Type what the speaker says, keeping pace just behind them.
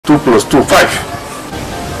2 plus 2 5.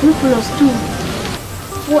 2 plus 2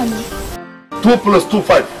 4 ne. 2 plus 2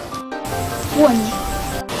 5. 4 ne.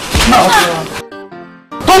 No.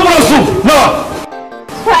 2 plus 2 no.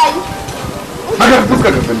 5. Haka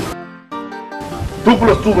fuska ka sani. 2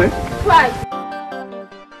 plus 2 mai? 5.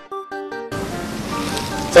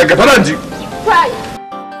 Sai ka fara ji. 5.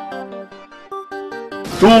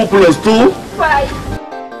 2 plus 2 5.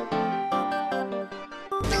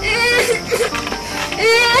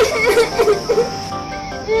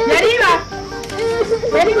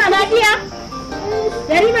 Yarima lafiya?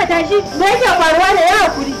 Yarima tashi, me yake faruwa da ya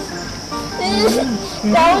hakuri?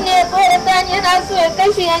 Kawo ne ya tsorata ni yana so ya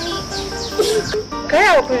kashe ni. Kai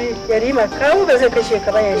hakuri Yarima, kawo ba zai kashe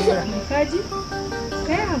ka ba Yarima. Kaji?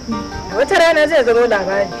 Kai hakuri. Wata rana zai zama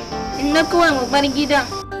labari. In na kawai mu bar gidan.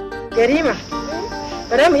 Yarima,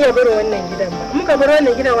 ba za mu iya barin wannan gidan ba. Muka bar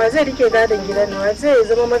wannan gidan wa zai rike gadon gidan nan, wa zai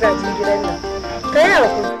zama magajin gidan nan. Kai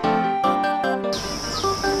hakuri.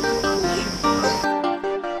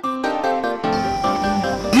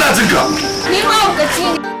 ina jin ka. Ni mahaukaci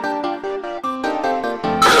ne.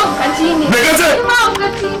 Mahaukaci ne. Me kace? Ni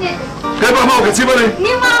mahaukaci ne. Kai ba mahaukaci bane?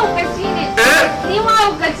 Ni mahaukaci ne. Ni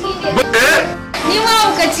mahaukaci ne. Ni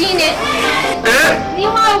mahaukaci ne. Ni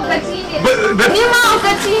mahaukaci ne. Ni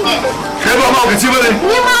mahaukaci ne. Kai ba mahaukaci bane?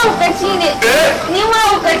 Ni mahaukaci ne. Ni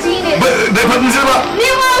mahaukaci ne. Bai fadin ji ba? Ni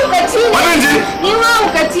mahaukaci ne. Wannan ji? Ni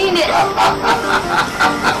mahaukaci ne.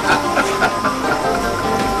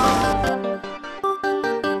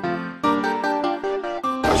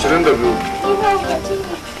 Ashirin da biyu. Ni mahaukaci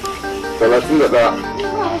ne. 31. Ni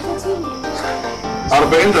mahaukaci ne.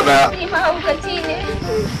 41. Ni mahaukaci ne.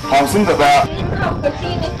 51. Ni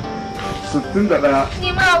mahaukaci ne. 61.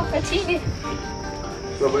 Ni mahaukaci ne.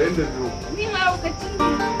 72. Ni mahaukaci ne.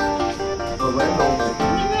 73.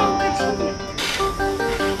 Ni mahaukaci ne.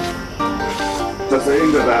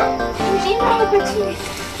 91. Ni mahaukaci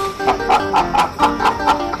ne.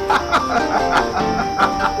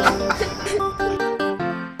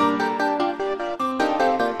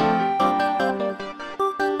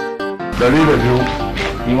 Dari da biyu.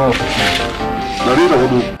 Ni mahaukaci ne. Dari da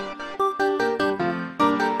hudu.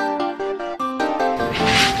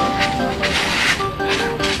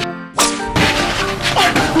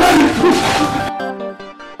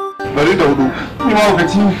 Dari da hudu. Ni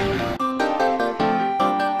mahaukaci ne.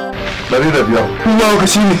 Dari da biyar. Ni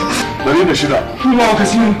mahaukaci ne. Dari da shida. Ni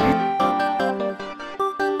mahaukaci ne.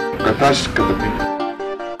 Ka tashi ka tafi.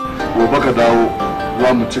 Gobe ka dawo za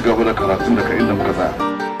mu ci gaba da karatun daga inda muka tsaya.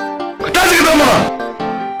 Ka tashi ka zama!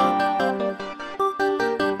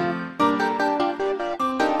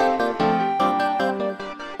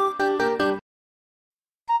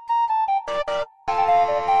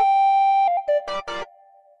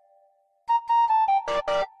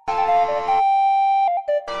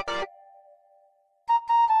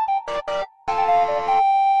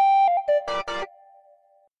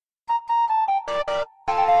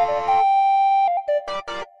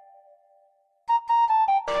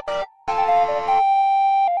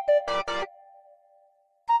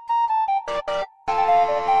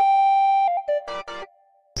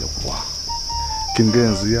 Kin ga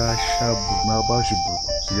yanzu ya sha na ba shi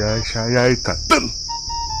burkutu ya sha ya yi taɗin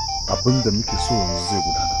abinda muke so yanzu zai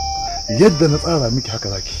gudana yadda na tsara miki haka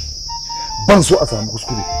zaki ban so a samu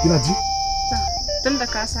kuskure kina ji Tun da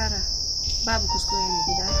ka sara babu kuskure ne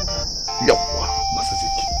gida haka ba. yawwa masa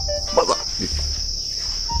jiki maza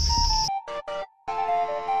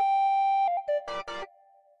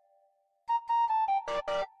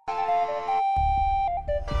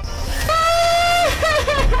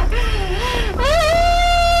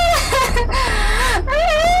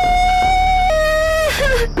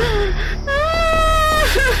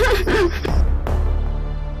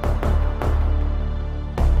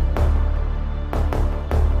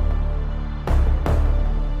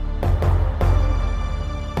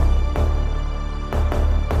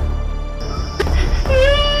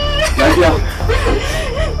Lafiya.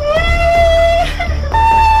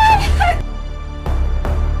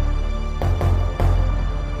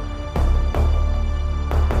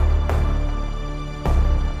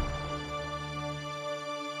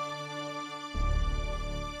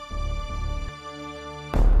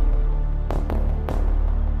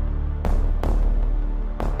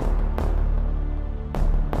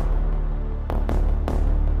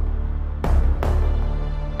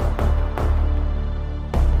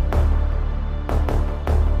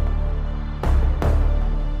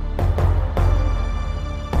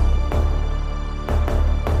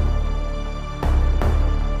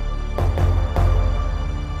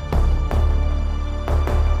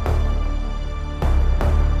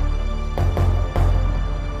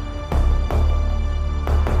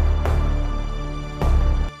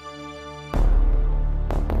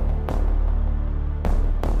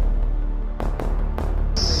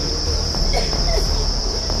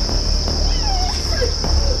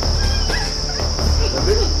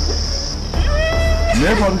 Me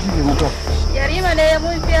ya faru kike kuka? Yarima ne ya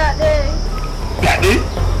mun fyaɗe. Fyaɗe?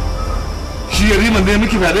 Shi Yarima ne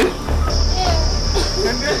miki fyaɗe?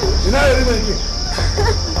 Ina Yarima yake?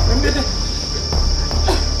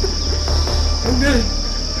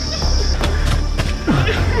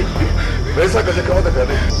 Me yasa ka je ka mata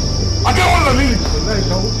fyaɗe? Akan wannan ne? Wallahi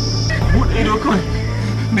kawo. Buɗe ido kawai.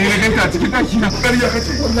 Ne na ganta a cikin ɗaki na. Ƙarya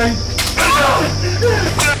kace. Wallahi.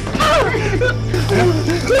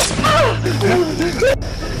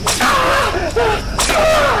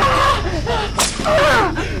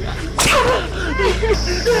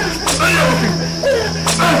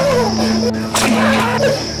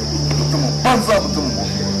 Banza mutum mu.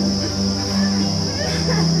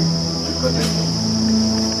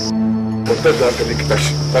 Kwantar da hankali ki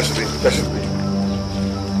tashi zai.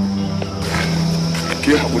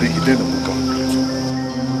 Ki haƙuri ki daina kuka.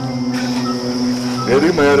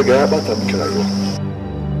 Yarima ya riga ya bata miki rayuwa.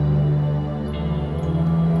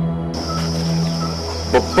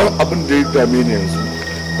 Babban abin da ya dame ni yanzu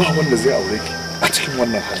ba wanda zai aure ki a cikin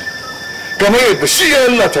wannan hali. Kamar yadda shi ya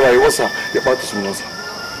lalata rayuwarsa ya bata sunansa.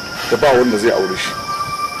 Da ba wanda zai aure shi.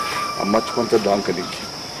 Amma ki kwantar da hankalinki.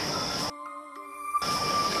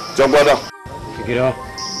 Jangwada. Ki gida.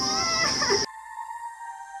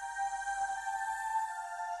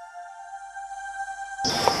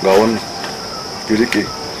 Ga wannan. Ki rike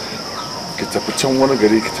ki tafi can wani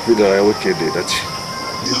gari ki tafi da rayuwar ke da ya dace.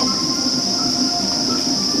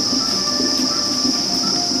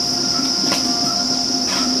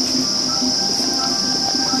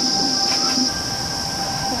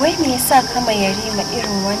 Wai me yasa kama Yarima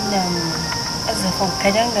irin wannan azafin ka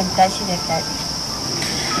danganta shi da fyaɗe?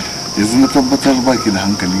 Yanzu na tabbatar baki da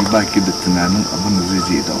hankali baki da tunanin abin da zai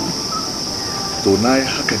je ya dawo. To na yi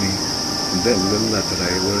haka ne da lalata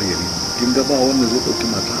rayuwar Yarima. Kin ga ba wanda zai ɗauki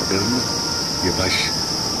mata a garin nan ya bashi.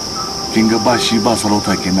 Kin ga ba shi ba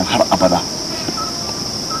sarauta kenan har abada.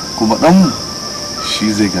 Kuma ɗanmu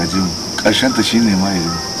shi zai gaje mu. Ƙarshenta shi ne ma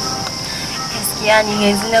Yarima. Gaskiya ne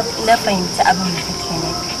yanzu na fahimci abin da kake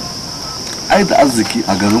nufi. Ai da arziki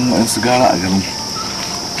a garin mu su gara a garin ku.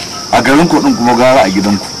 A garin ku din kuma gara a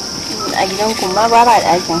gidanku. A gidanku ma bara a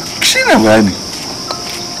ɗakin. Shi ne bayani.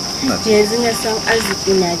 Yanzu na san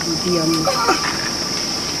arziki na bibiyan mu.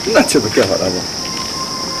 Ina ce baki a faɗa ba.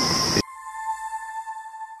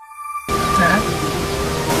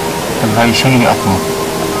 Wallahi shan ne akuma.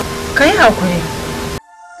 Ka yi hakuri.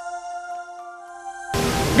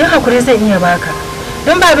 Don hakuri zan iya baka.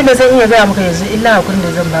 Don ba abin da zan iya gaya maka yanzu illa hakurin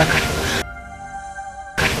da zan baka.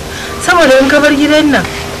 Saboda in ka bar gidan nan,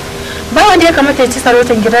 ba wanda ya kamata ya ci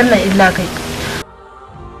sarautar gidan nan illa kai.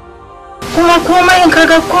 Kuma komai in ka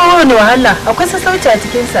ga kowane wahala akwai sassauci a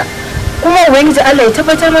cikinsa. Kuma Ubangiji Allah ya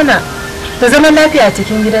tabbatar mana da zaman lafiya a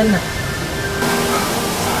cikin gidan nan.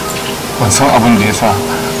 Ban san abin da ya sa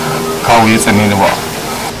kawo ya tsane ni ba.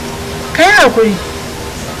 Ka yi hakuri.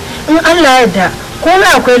 In Allah ya yarda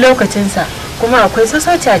komai akwai lokacinsa kuma akwai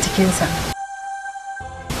sassauci a cikinsa.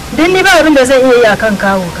 Don ni ba abin da zan iya yi a kan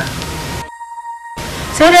kawo ka.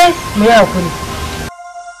 Sai dai mu yi hakuri.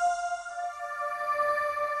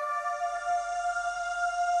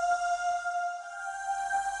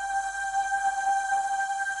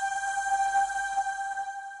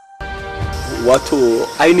 Wato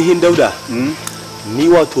ainihin Dauda, ni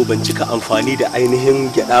wato ban cika amfani da ainihin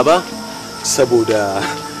gyada ba saboda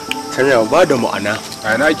tana ba da ma'ana.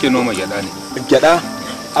 A ina ake noma gyada ne? Gyada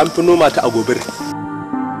an fi noma ta a gobir.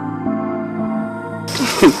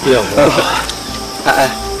 A'a,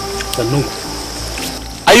 sannu.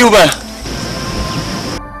 Ayuba.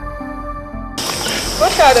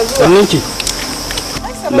 Sannun ki.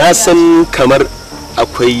 Na san kamar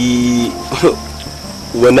akwai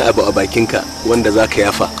wani abu a bakinka wanda za ka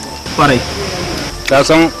yafa. Kwarai. Ta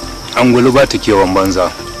san angulu ba ta kewan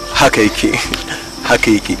banza. Haka yake,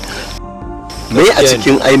 haka yake. Me a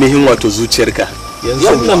cikin ainihin wato zuciyarka?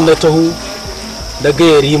 Yanzu nan na taho na ga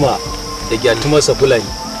Yarima da gyatumarsa Fulani.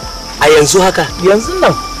 A yanzu haka? Yanzu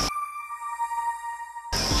nan.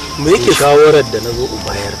 Me yake shawarar da na zo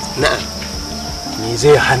bayar? Na'am. Me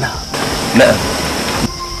zai hana? Na'am.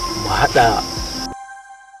 Mu haɗa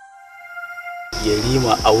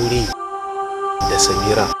Yarima aure da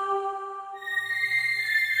Samira.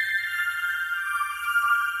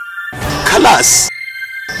 Kalas.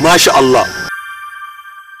 Masha Allah.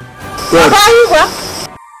 Ba yi ba.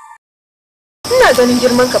 Ina ganin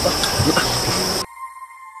girman ka ba.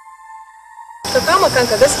 Ka kama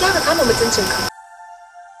kanka gaskiya ka kama mutuncinka.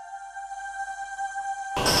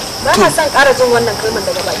 Ba na son ƙara jin wannan kalmar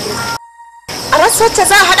daga bakin. A rasa wacce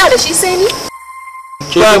za a haɗa da shi sai ni?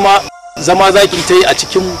 Ke kuma zama zaki ta yi a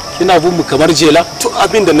cikin kina bin mu kamar jela? To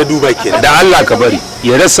abin da na duba kenan. Da Allah ka bari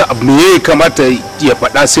ya rasa abu me ya kamata ya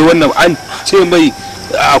faɗa sai wannan an ce mai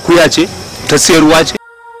akuya ce ta sayarwa ce.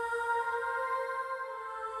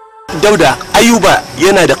 Dauda, Ayuba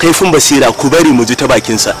yana da kaifin basira, ku bari mu ji ta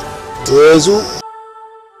bakinsa. To yanzu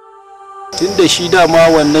tun da shi dama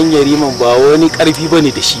wannan yariman ba wani karfi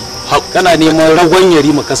bane da shi, kana neman ragon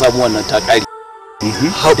yarima ka samu wannan takari.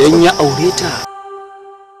 Dan ya aure ta,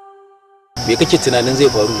 me kake tunanin zai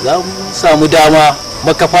faru? Za mu samu dama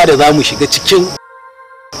makafa da za mu shiga cikin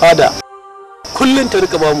fada, kullum ta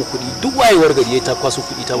rika ba mu kuɗi, duk wayewar gari ta kwaso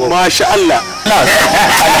kuɗi ta ba mu. Masha Allah.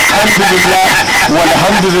 Alhamdulillah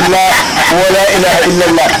walhamdulillah wala ilaha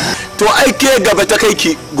illallah. To ai ke gaba ta kai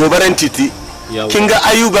ki gobaran titi. Kin ga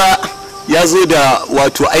Ayuba ya zo da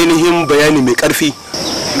wato ainihin bayani mai karfi.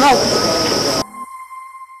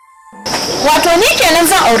 Wato ni kenan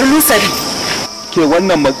zan auri lusari. Ke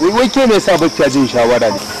wannan wai ke me yasa baki jin shawara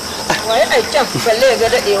ne? Wai aikin balle ga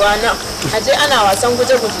dadewa nan. Aje ana wasan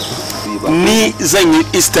guje-guje. Ni zan yi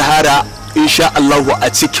istihara insha Allah a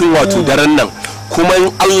cikin wato daren nan, kuma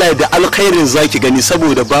in Allah da alkhairin zaki gani,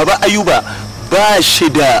 saboda baba Ayuba ba shi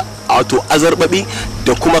da wato azarbabi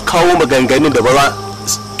da kuma kawo maganganun da ba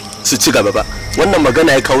su ci gaba ba. Wannan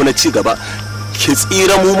magana ya kawo na ci gaba, ki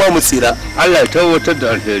tsira mu ma mu tsira. Allah ya tabbatar da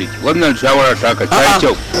alheri. Wannan shawara ta ka ta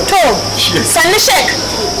kyau. To, sannu Sheikh,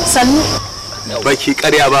 sannu. Baki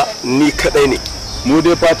karya ba, ni kadai ne. Mu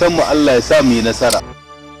dai fatan mu Allah ya sa mu yi nasara.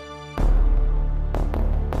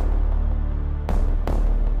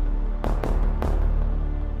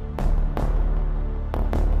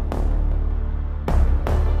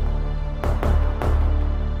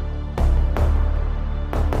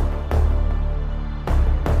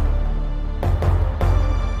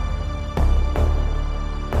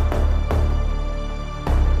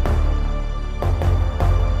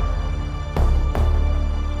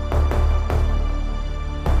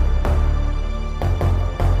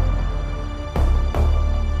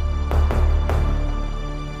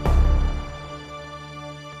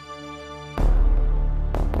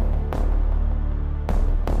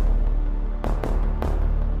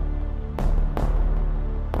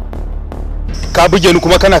 Ka buge ni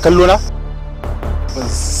kuma kana kallo na? Ban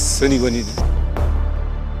sani bane,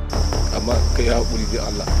 amma kai hakuri da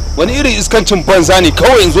Allah. Wani irin iskancin banza ne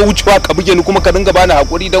kawai in zo wucewa ka buge ni kuma ka dinga bani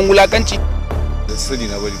hakuri dan wulakanci? Da sani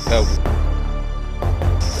na bari kai hakuri.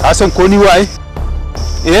 Ka san ko ni waye?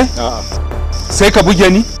 Eh? A'a. Sai ka buge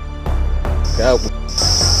ni? Kai hakuri.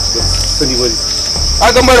 Sani bane.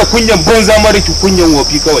 Ka ga mara kunyan banza mara ki kunyan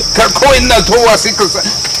wofi kawai. Kawai ina towa sai ka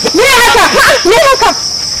Me haka? Me haka?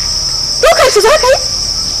 Dukan shi za ka yi?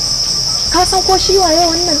 Ka san ko shi waye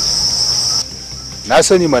wannan? Na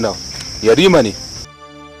sani mana, yarima ne.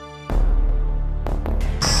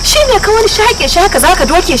 Shi ne ka wani shaƙe shi haka za ka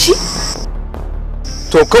doke shi?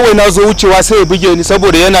 To kawai na zo wucewa sai ya buge ni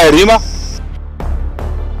saboda yana yarima?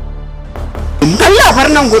 Allah bar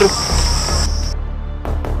nan gurin.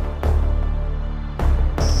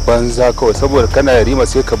 Banza kawai saboda kana yarima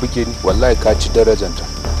sai ka buge ni, wallahi ka ci darajanta.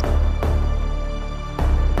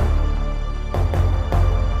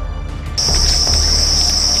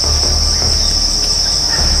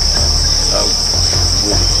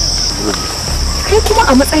 Kai kuma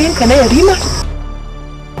a matsayinka na yarima?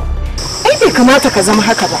 Ai bai kamata ka zama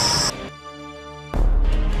haka ba.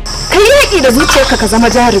 Kai yaƙi da zuciyarka ka zama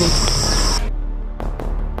jarumi.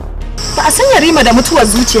 Ba a san yarima da mutuwar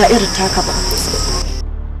zuciya irin taka ba.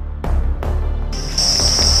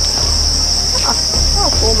 Ba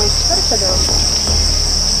komai, karka da wani.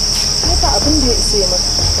 Mata abin da ya isa ya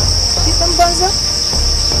maka. Shi ɗan banza?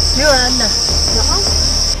 Yawa Allah. Na'am.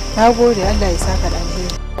 Na gode Allah ya saka da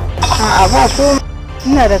alheri. A'a ba komai.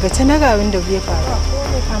 Ina daga can na ga abin da zai faru.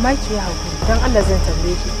 Amma ki hakuri dan Allah zan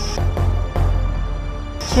tambaye ki.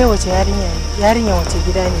 Ke wace yarinya ne? Yarinya wace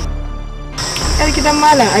gida ne? Yar gidan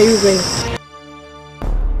Malam Ayuba ne.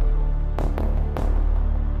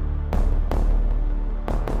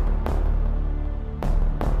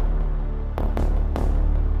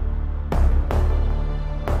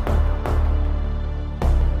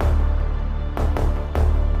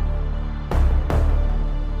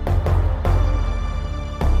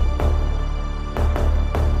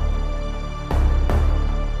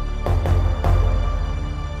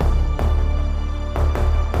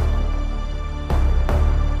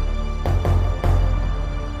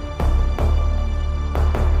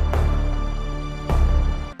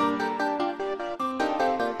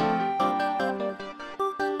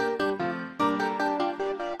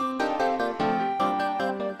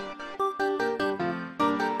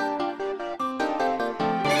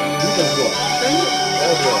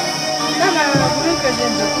 Dama gurin ka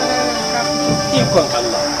zan je kuma ka fito. Ikon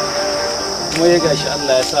Allah. Kuma ya gashi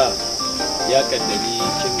Allah ya sa ya kaddari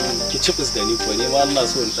ki cibis da ni ko ne ma Allah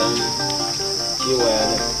so in dan kewaya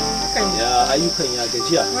nan. Ya ayyukan ya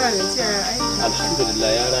gajiya. Ba gajiya aiki. Alhamdulillah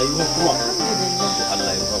ya rayuwa kuma. Alhamdulillah. To Allah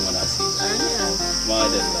ya rufa mana asiri. Amin.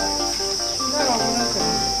 Madalla. Dama gurin ka.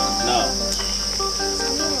 Na.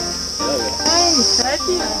 Ai,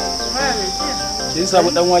 lafiya. Ba gajiya. Kin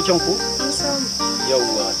samu dan waken ko? An samu.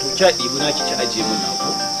 Yawwa, to kya ɗibi na ki aje min na ko?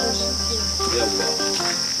 Yawwa.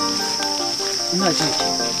 Ina jin ki.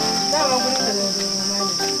 Dama gurin ka zan zo malam.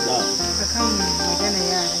 Na. Akan magana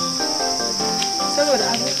yaran. Saboda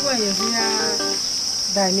abubuwan yanzu ya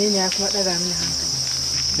dame ni ya kuma ɗaga mini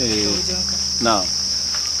hankali. Na.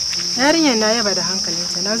 Yarinyar na yaba da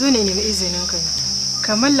hankalinta, na zo ne nemi izinin ka.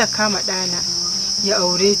 Ka mallaka ma ɗana ya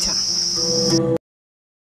aure ta.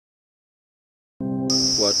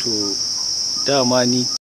 Wato dama ni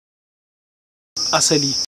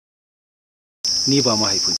asali ni ba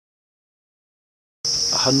mahaifin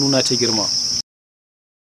a hannuna ta girma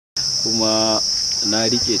kuma na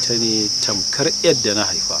rike ta ne tamkar yadda na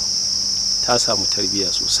haifa ta samu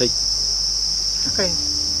tarbiyya sosai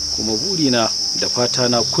kuma burina da fata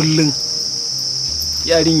na kullum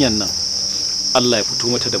yarinyan nan Allah ya fito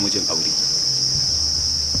mata da mijin aure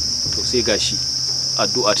to sai gashi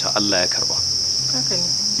addu'a ta Allah ya karba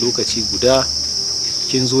lokaci guda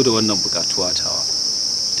kin zo da wannan bukatuwa tawa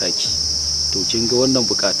taki to kin ga wannan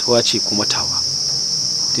bukatuwa ce kuma tawa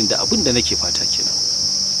tunda abin da nake fata kenan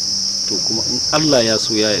to kuma in Allah ya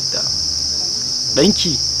so ya yarda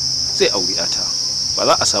danki zai aure ta ba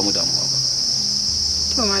za a samu damuwa ba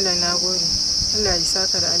to mallam nagode Allah ya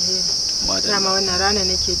saka da alheri dama wannan rana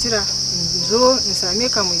nake jira in zo in same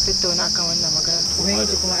ka mu tattauna akan wannan magana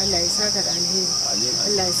ubangiji kuma Allah ya saka da alheri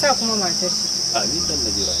Allah ya sa kuma matar shi amin dan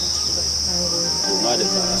najira to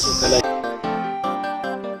madalla so kala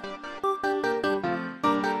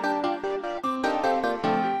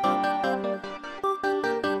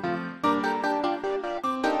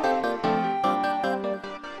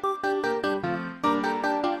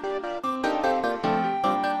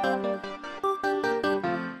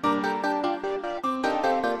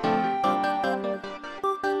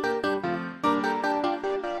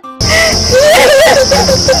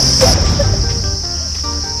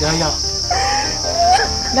Yaya?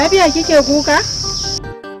 Lafiya kike kuka?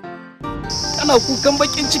 Tana kukan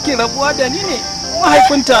bakin cikin rabuwa da ni ne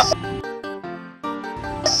mahaifinta.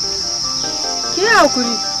 Ki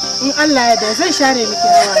hakuri in Allah ya da zan share miki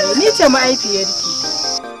hawaye ni ce mahaifiyarki.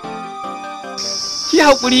 Ki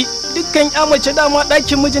hakuri dukkan ya mace dama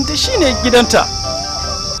ɗakin mijinta shine gidanta.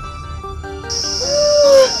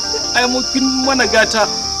 Ai mu kin mana gata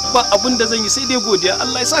ba abin da zan yi sai dai godiya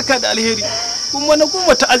Allah ya saka da alheri. Kuma na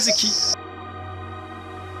goma ta arziki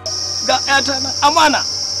ga ƴata na amana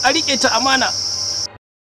a rike ta amana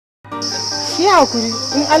ki hakuri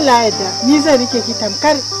in Allah ya yarda ni zan rike ki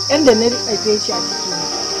tamkar yanda na rike shi a ciki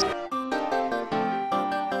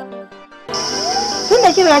tunda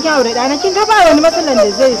kin rake aure dana kin ga ba wani matsalan da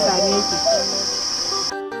zai same ki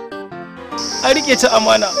a rike ta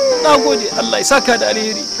amana nagode Allah ya saka da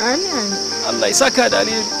alheri amin Allah ya saka da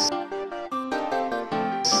alheri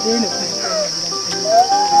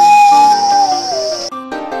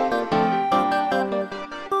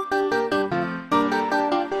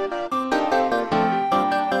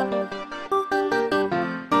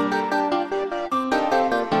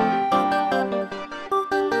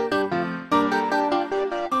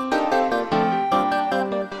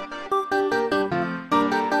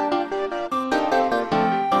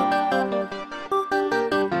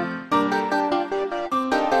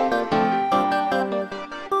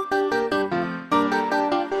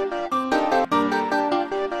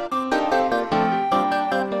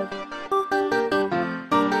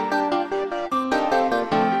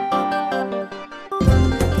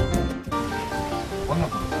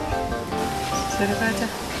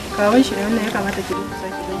kawai shi wannan ya kamata ki rubuta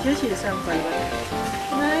ki gaishe shi ya sa mu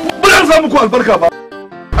albarka. Ba zan samu ku albarka ba.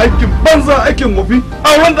 Aikin banza aikin wofi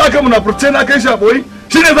a wanda aka munafurce na kai shaboyi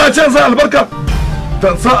shine za a ce sa albarka.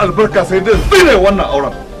 Dan sa albarka sai dai tsire wannan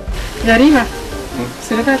auren. Yarima.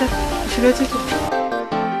 Sirkata shiga ciki.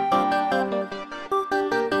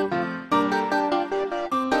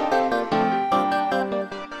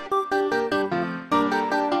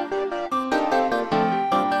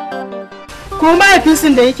 Ko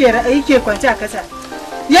mahaifinsun da yake kwance a kasa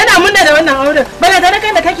yana munna da wannan auren bala da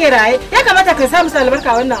kai da kake raye ya kamata ka samu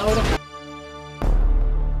albarka wannan auren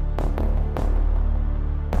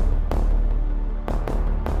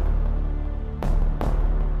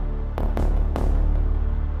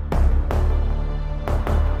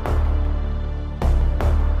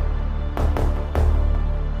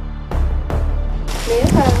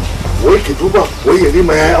Wai ki duba, wai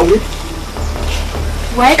Yarima ya yi aure?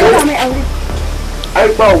 Wai ɗaura mai aure? Ai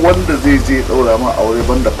ba wanda zai je ɗaura ma aure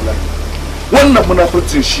banda fulani. Wannan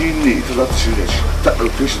munafurcin shi ne ita za ta shirya shi, ta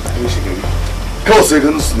ɗauke shi ta kai shi gari. Kawai sai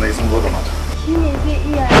ganin su ne sun zo da mata. Shi ne zai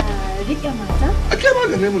iya riƙe mata? A ke ma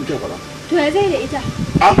gane mun kya faɗa. To ya zai da ita?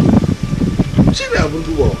 Shi ne abin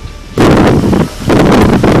dubawa.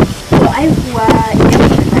 To ai kuwa idan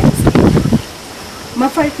ka tafi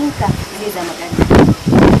mafarkinka zai zama gani.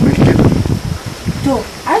 To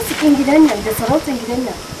arzikin gidan nan da sarautar gidan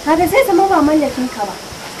nan kaga zai zama ba mallakin ka ba.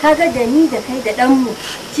 Kaga da ni da kai da ɗanmu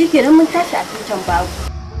shikenan mun tashi a tutan babu.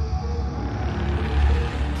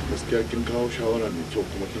 Gaskiya kin kawo shawara mai kyau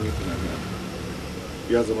kuma kin yi tunani a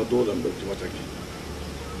kai. Ya zama dole in ɗauki mataki.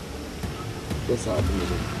 Zan san abin da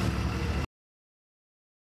zan yi.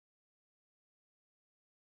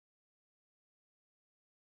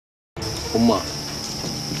 Umma,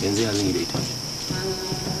 yanzu ya zan yi da ita.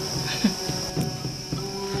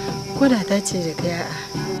 Koda ta ce da kai a'a.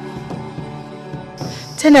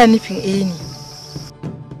 Tana nufin ne.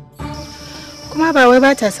 Kuma ba wai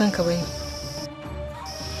ba ta son ka bane.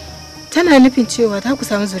 Tana nufin cewa ta ku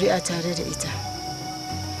samu zuri'a tare da ita.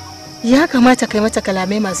 Ya kamata kai mata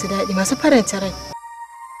kalamai masu daɗi, masu faranta rai.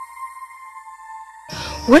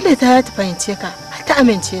 Wanda ta fahimce ka, har ta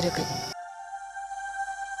amince da kai.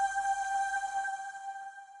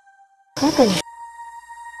 Haka ne.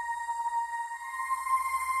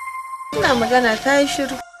 Ina magana ta yi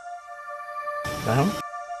shiru.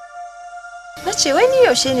 Na ce wani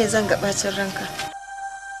yaushe ne zan ga bacin ranka.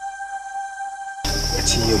 Ya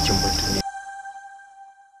ce yau kin bar duniya.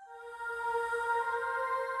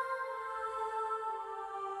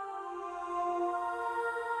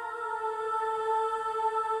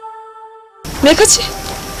 Me kace?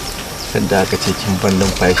 Sanda aka ce kin ban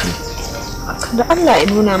numfashi. Da Allah ya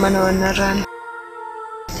nuna mana wannan rana.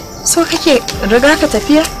 So kake riga ka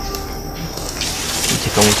tafiya?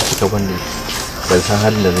 Kika mutu kika bani ban san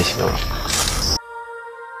halin da zai shiga ba.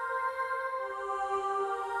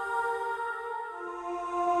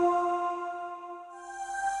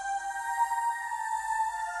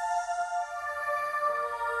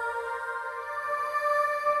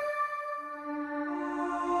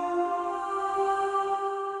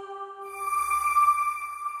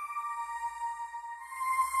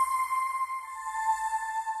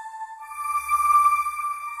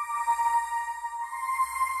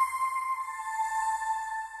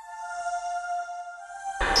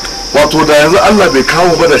 Wato da yanzu Allah bai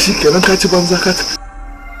kawo ba da shi kenan ka ci banza ka ta.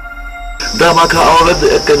 Dama ka aurar da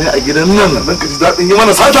yakka ne a gidan nan nan ka ji daɗin yi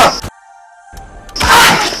mana sata.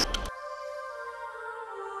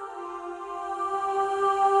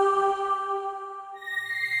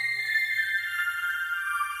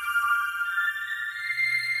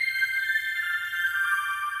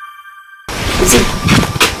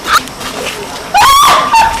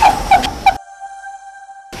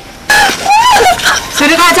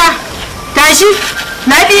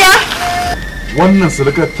 Wannan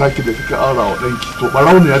surukar taki da kika aura wa ɗanki to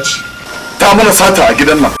ɓarauniya ce ta mana sata a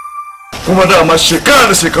gidan nan kuma dama shekara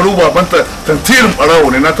da shekaru babanta tantirin ɓarawo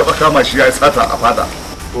ne na taɓa kama shi ya yi sata a fada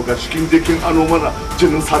to ga cikin jikin ano mana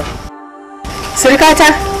jinin sata. Surkata,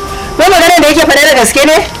 ko magana da yake faɗa da gaske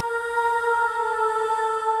ne?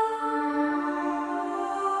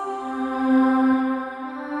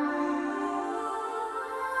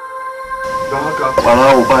 Don haka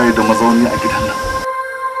ɓarawo ba ya da mazauni a gidan nan.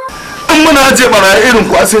 In muna je baraya irin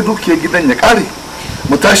ku sai dukiyar gidan ya kare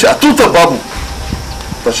mu tashi a tutar babu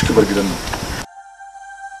tashi ki bar gidan nan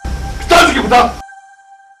tashi ki fita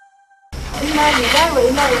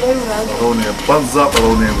ɓarauniya banza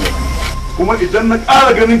ɓarauniya mu kuma idan na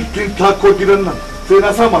ƙara ganin kin tako gidan nan sai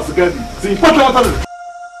na sa masu gadi su yi fata wata da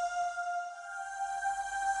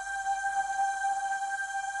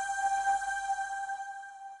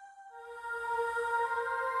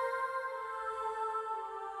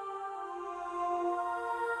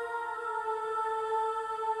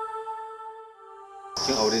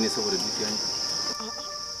kin aure ne saboda dukiya ne?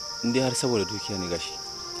 In dai har saboda dukiya ne gashi.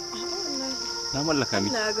 Na mallaka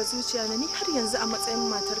miki. Ina ga zuciya na ni har yanzu a matsayin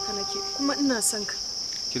matarka nake kuma ina son ka.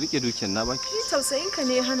 Ki rike dukiyar na baki. Ni tausayin ka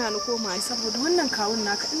ne ya hana ni koma saboda wannan kawun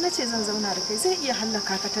naka in nace zan zauna da kai zai iya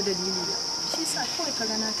hallaka ka ta dalili da. Shi yasa kawai ka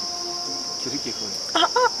gana ta. Ki rike kawai.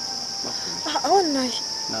 A'a wallahi.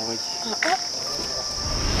 Na baki.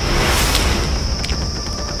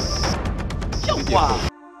 Yawwa.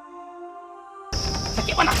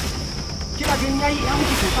 Sake mana. Kina ganin yayi ya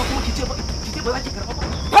miki kyauta kuma kice ba za ki karba ba.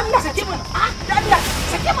 Wallahi sake mana. Da Allah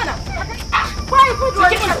sake mana. Bai ku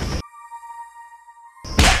sake mana.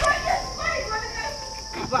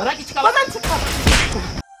 Ba za ki cika ba. Ba zan cika ba.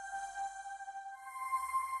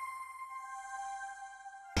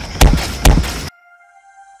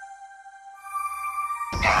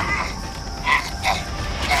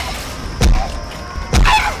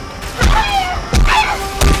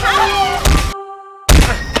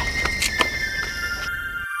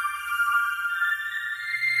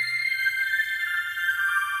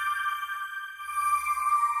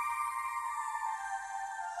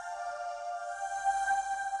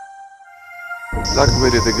 za ka mai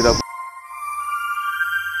da ita gida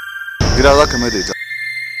za ka mai da ita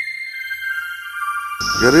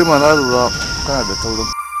yarima na lura kana da taurin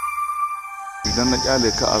idan na kyale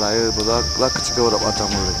ka a raye ba za ka ci gaba da bata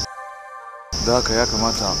mun rai da haka ya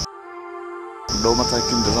kamata dau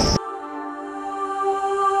matakin da zan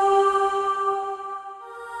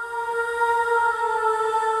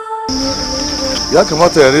ya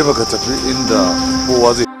kamata yarima ka tafi inda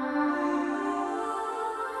kowa zai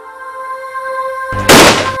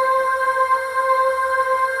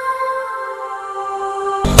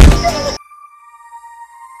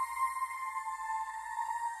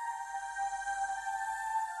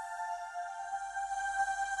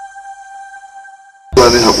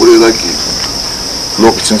ne haƙuri zaki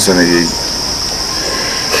lokacin sa ne yayi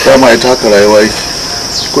dama ita haka rayuwa yake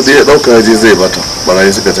kudi ya ɗauka yaje zai bata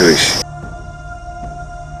barayi suka tare shi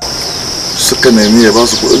suka nemi ya ba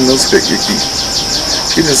su kuɗin nan suka kiki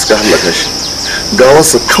shine suka halaka shi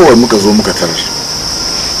gawarsa kawai muka zo muka tarar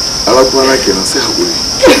alakwana kenan sai haƙuri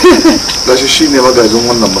gashi shine magajin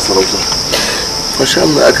wannan masarautar masha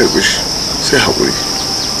Allah ya karɓi shi sai haƙuri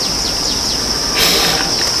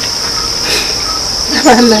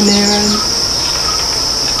Allah ne wani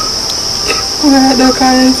kuma ya ɗauka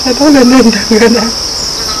yansa dole nan dangana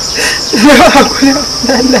yau a kula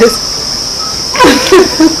da Allah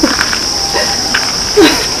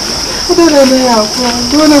dole ne ya kuwa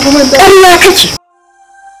dole kuma da Allah kake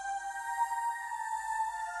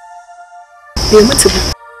bai mutu ba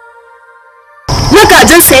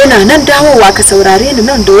magajinsa yana nan dawowa ka saurare ni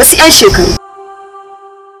nan da wasu 'yan shekaru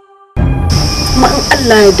kuma in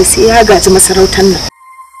Allah ya da sai ya gaji masarautar nan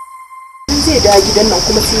zai da gidan nan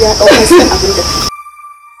kuma sai ya ɗaukar sa abin da ke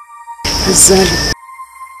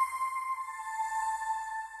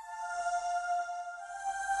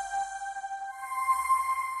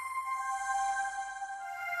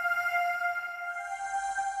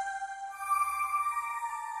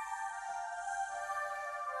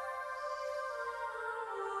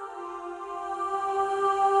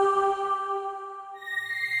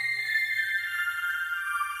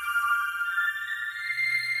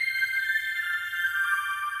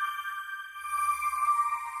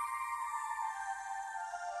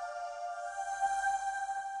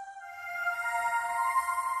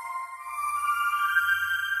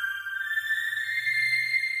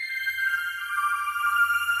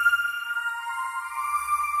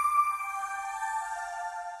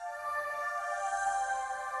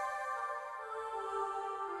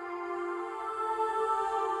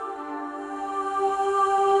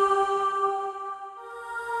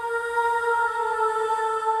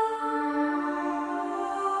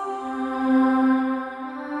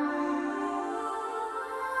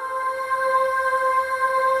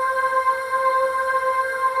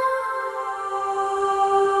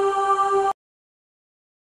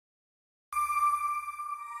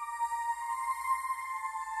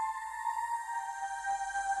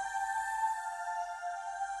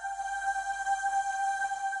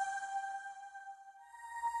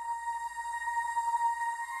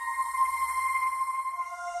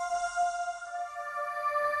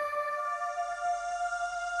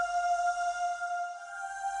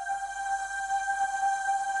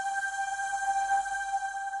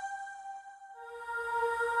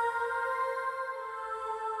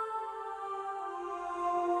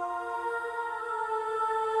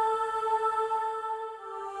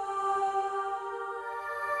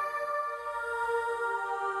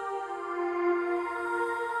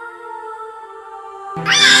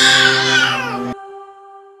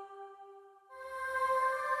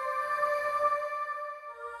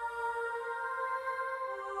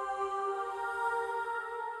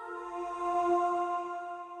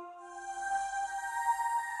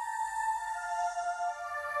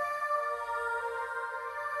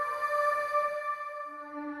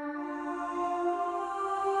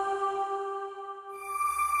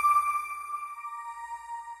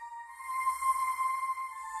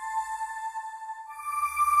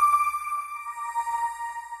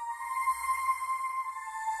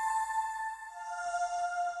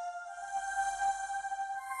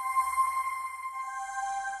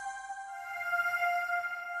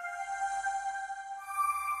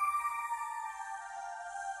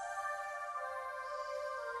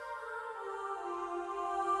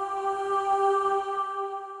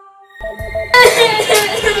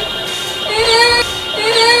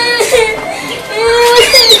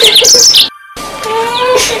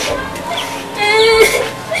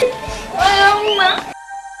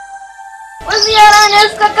Wasu yara ne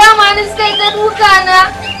suka kama ni suka yi ta duka na.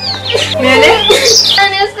 Mene?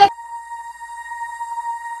 Ne suka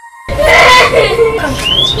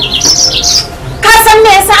Ka san me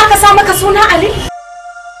yasa aka sa maka suna Ali?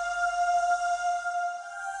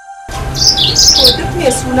 Ko duk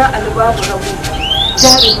mai suna Ali babu rabo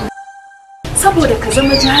jarumi. Saboda ka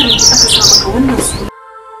zama jarumi aka sa maka wannan suna.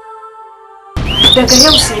 Daga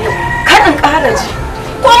yau sai yau, kaɗan ƙara ji.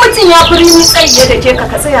 Ko mutum ya fi rini tsaye da ke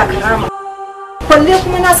ka tsaya ka rama. Balle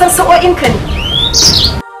kuma na san sa'o'inka ne.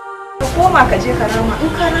 Ka koma ka je ka rama,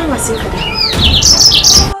 in ka rama sai ka dawo.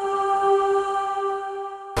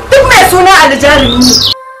 Duk mai suna Ali jarumi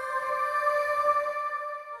ne.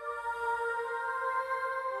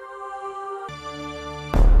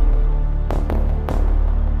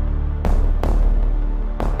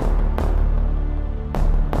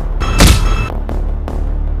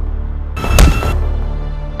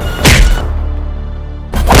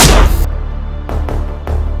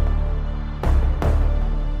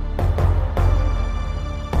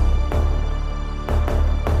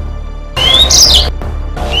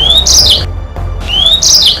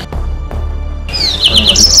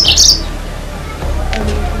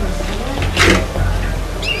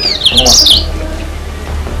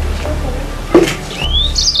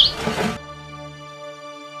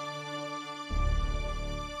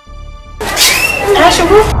 Ka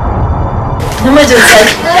shigo? Namijin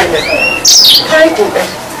sarki. Ka yi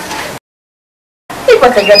ƙoƙari. Ni ba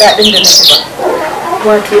ka ga daɗin da na ji ba.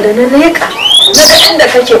 Wato da na leƙa, na ga inda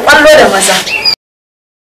kake ƙwallo da maza.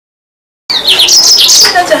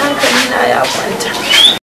 Na ji hankali na ya kwanta.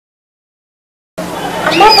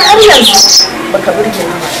 Amma ba har yanzu baka burge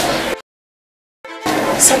ni ba.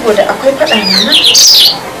 Saboda akwai faɗa na nan.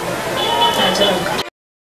 Na jiran ka.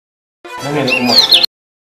 Na mene Umar?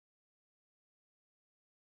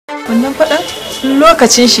 Wannan faɗan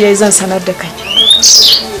lokacin shi yayi zan sanar da kai.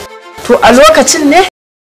 To a lokacin ne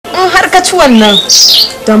in har ka ci wannan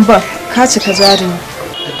damban ka cika jarumi.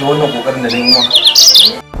 Da wannan kokarin da na yi Umar.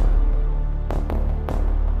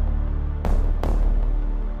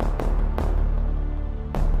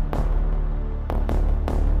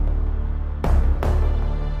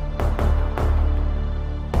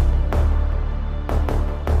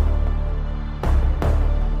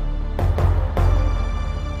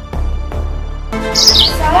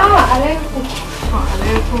 Salamu alaikum. Wa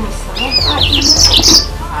alaikum assalam.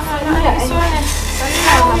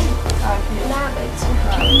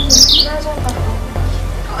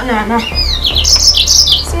 Ana na.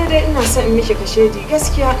 Sai dai ina son in miki kashedi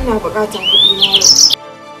gaskiya ina buƙatar kuɗi na yau.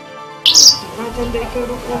 Fatan dai kin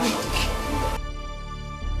roƙo mu.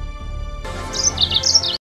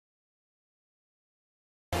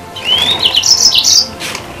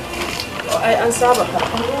 Ai an saba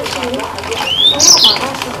karɓar rashin ne.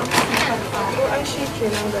 Ai shi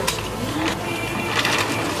kenan gashi.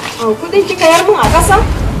 Au kuɗin kika yar mun a ƙasa?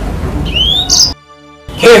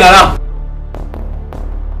 Ke Nana.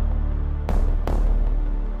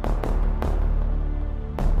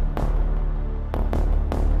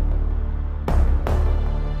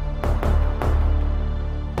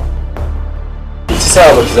 Sa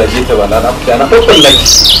ba ki zage ta ba na fita na ɗaukar laki.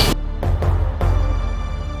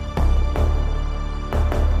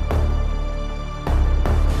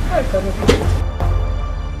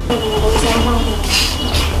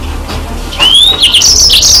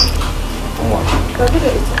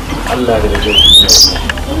 Allah da rage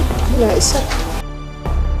Allah isa.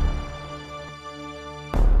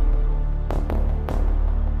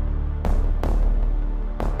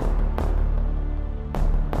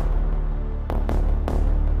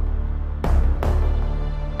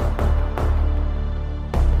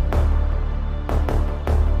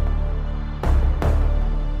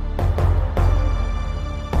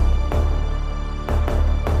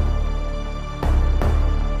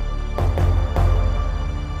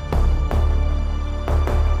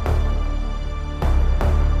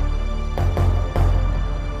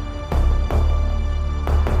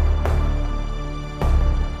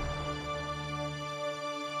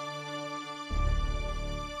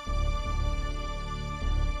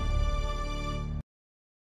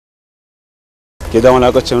 Ke da wani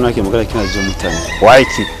akacin na ke magana kina jin mutane. Waye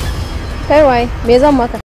ki? Kai waye, me zan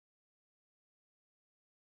maka?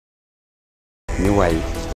 Ni waye?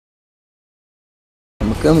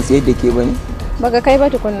 Mu kai mu tsaye da ke bane? Baka kai ba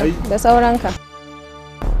tukunna da sauranka.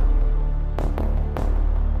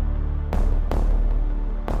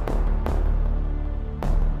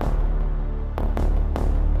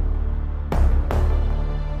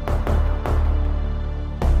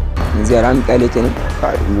 yanzu yara mu kyale kenan ka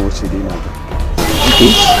ina wuce dai na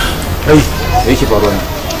kai yake faruwa ne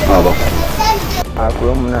ba a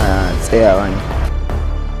kuma muna tsayawa ne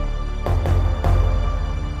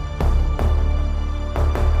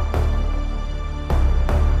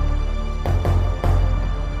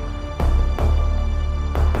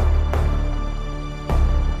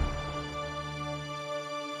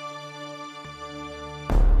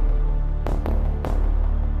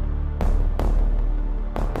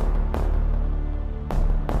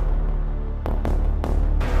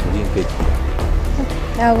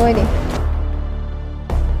Na gode.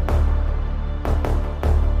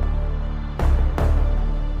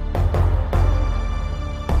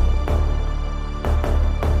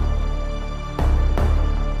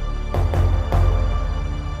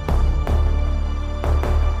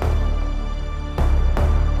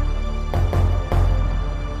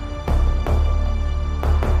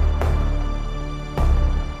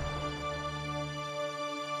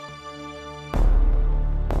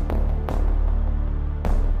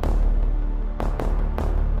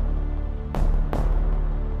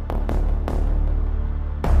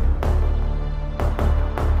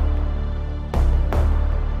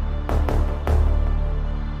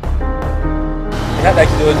 ya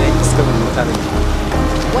daki da wani iskar mutanen ki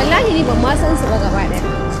Wallahi ni ban ma san su ba gaba ɗaya.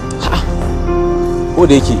 ko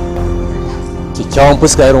da yake kyakkyawan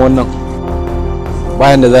fuska irin wannan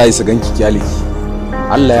bayan da za a yi su ganki kyaliki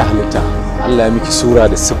Allah ya halitta Allah ya miki sura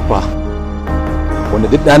da siffa wanda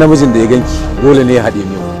duk da namijin da ya ganki dole ne ya haɗe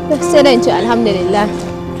miyau Sai da in ce alhamdulillah.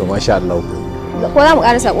 to masha Allah Ko za mu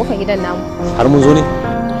ƙarasa ƙofar gidan namu? har mun zo ne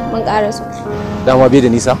Mun ƙaraso. dama bai da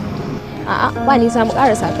nisa A'a ba nisa mu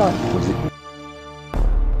ƙarasa kawai.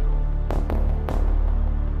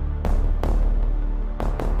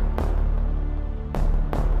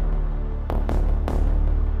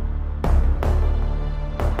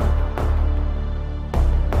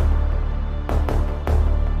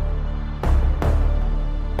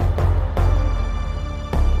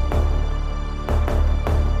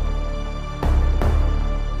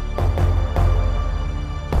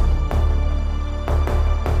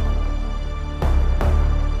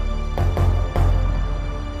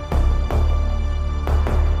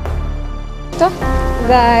 To,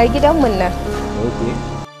 ga gidanmu nan. okay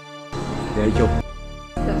ya yi kyau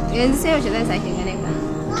Yanzu sai yaushe zan sake ganin ka.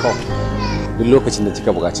 to duk lokacin da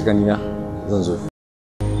kika buƙaci ganina zan zo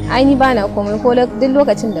Ai ni bana komai ko duk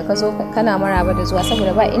lokacin da ka zo kana maraba da zuwa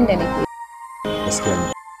saboda ba inda nake. gaskiya ne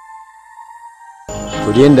to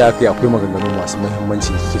da yanda aka yi akwai maganganu masu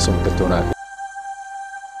muhimmanci kike so mu tattauna a kai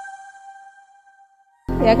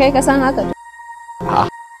Ya kai ka san haka? a'a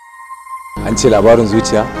an ce labarin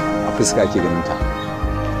zuciya a fuska ake ganin ta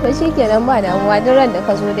To shikenan ba damuwa duk ran da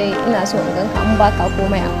ka zo dai ina so in ganka an baka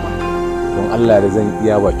komai amma. don Allah da zan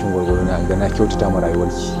iya bakin gwargwaro na ga na kyautata ma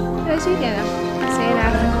rayuwarki To shikenan sai na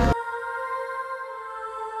ga.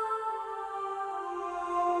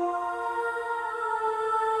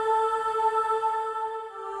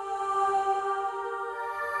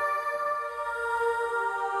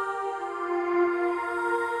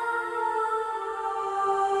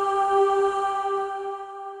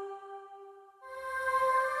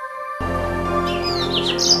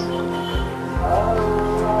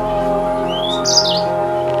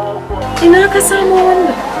 Ina ka samo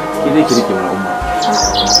wannan? ki dai ki rike mun umma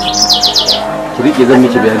ki rike zan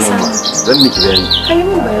miki bayani umma zan miki bayani Kai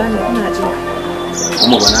mun bayani ina jin.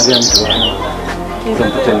 umma ba na ga miki ba zan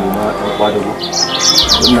fita ne ma dan kwadago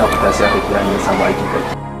ina fita sai aka kira ni na samu aikin kai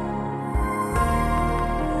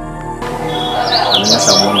na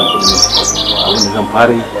samu wannan kuɗi abin da zan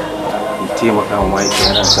fara yi in taimaka wa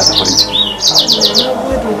mahaifiyar sa ta farin ciki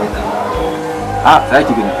a za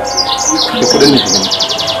ki gani da kuɗin ne ki gani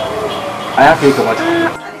a ya kai kamata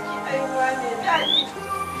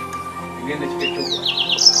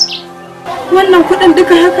Wannan kuɗin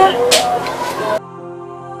duka haka?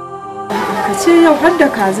 Ka ce yau har da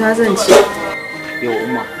kaza zan ci. yau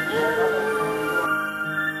umma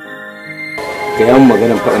ga yan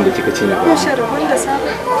maganar faɗan da kika ce na Ko sharafin da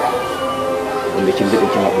safe. wanda kin daɗe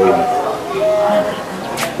kina ɓoye mu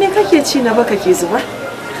Me kake ci na baka ke zuba?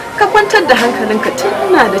 Ka kwantar da hankalinka tun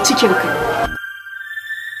ina da cikinka.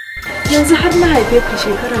 Yanzu har na haife ka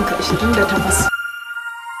shekaranka 28.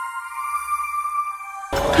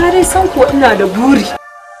 Ka dai san ko ina da buri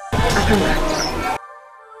a kanka.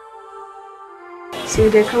 Sai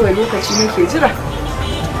dai kawai lokaci nake jira.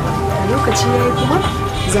 Da lokaci ya yi kuma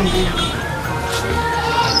zan biya maka.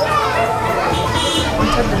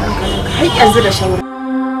 Kwantar da hankalinka har yanzu da shawara.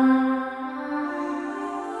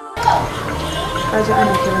 Ka ji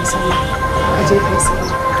ana kiran sallah. Ka je kai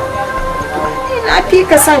sallah. Na fi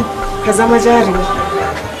ka san ka zama jarumi.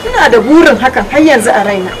 Ina da burin hakan har yanzu a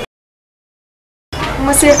raina.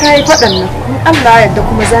 Kuma sai ka yi faɗan nan, in Allah ya yarda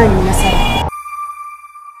kuma za mu yi nasara.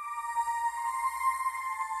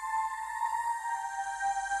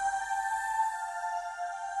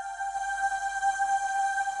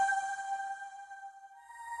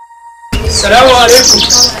 Salamu alaikum.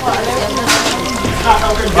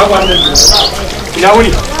 Babu annan. Ina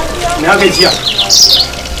wuni? Ina gajiya?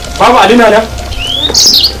 Babu Alina nan?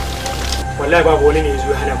 Wallahi babu wani ne ya zo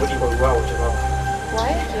ya hana mu ɗiban ruwa a waje babu.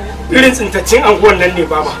 Irin tsintaccen anguwan nan ne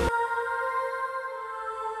baba.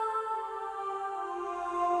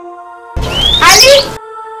 Ali!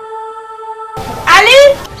 Ali!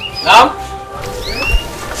 Na'am?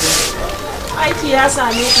 Aiki ya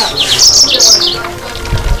same ka.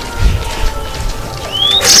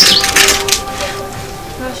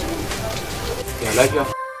 Ya lafiya?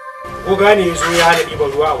 Ko gane ya zo ya hana ɗiban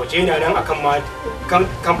ruwa a waje na nan akan ma kan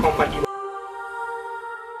famfan ɗiban.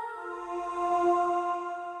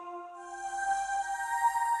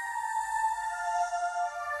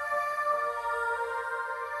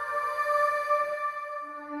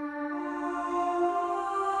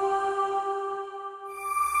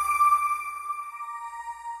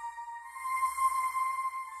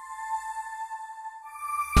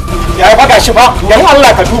 Ya faga shi ba, don Allah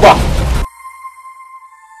ka duba.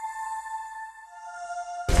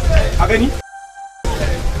 A gani?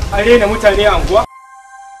 A rena mutane a anguwa?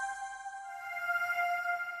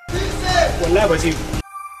 Wallahi ba zai yi.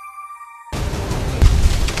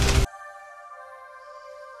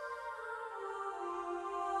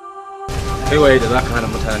 Kai waye da za ka hana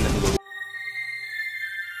mutanen da zuwa?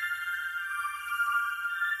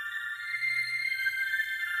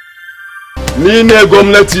 Ni ne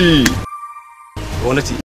gwamnati.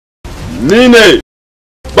 Gwamnati? Ni ne.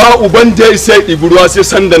 Ba uban da ya sai ɗibi ruwa sai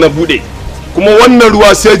sanda na buɗe. Kuma wannan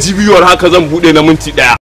ruwa sai jibiyar haka zan buɗe na minti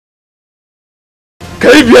ɗaya.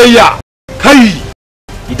 Kai biyayya. Kai!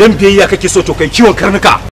 Idan biyayya kake so to kai kiwon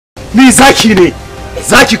karnuka. Ni zaki ne.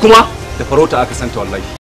 Zaki kuma da farauta aka santa wallahi.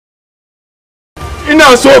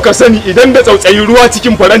 Ina so ka sani idan da tsautsayi ruwa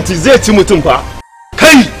cikin faranti zai ci mutum fa.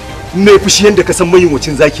 Kai! Ne fushi yanda ka san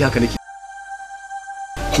mayuwacin zaki haka nake.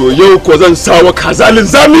 To yau ko zan sawa kazalin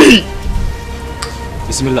zami.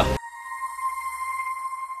 Bismillah.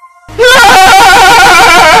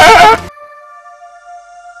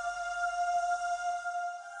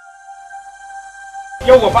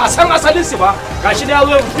 Yauwa ba a san asalin su ba. Gashi da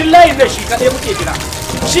yazo billahi da shi kadai muke jira.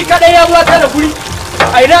 Shi kadai ya zo ta da guri.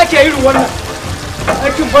 A ina ke irin wannan?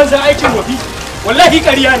 Aikin banza aikin wafi. Wallahi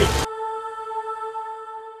ƙarya ne.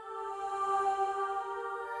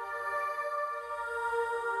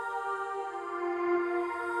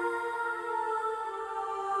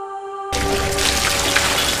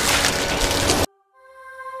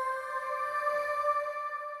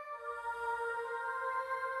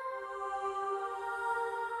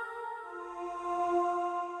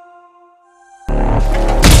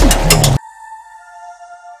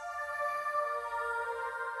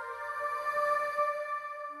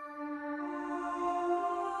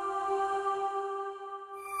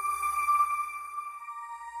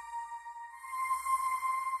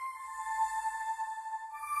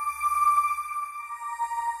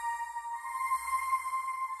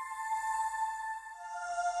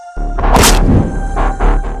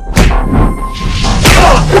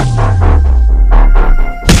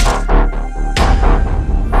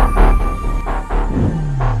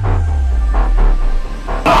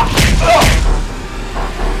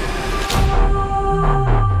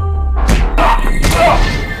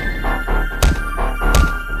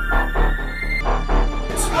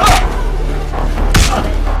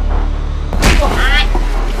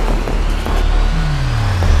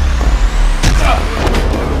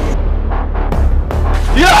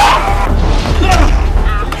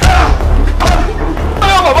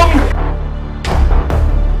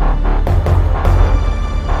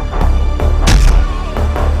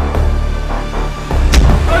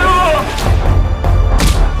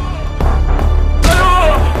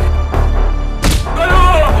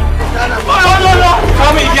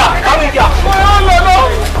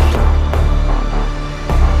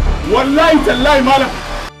 Wallahi tallahi malam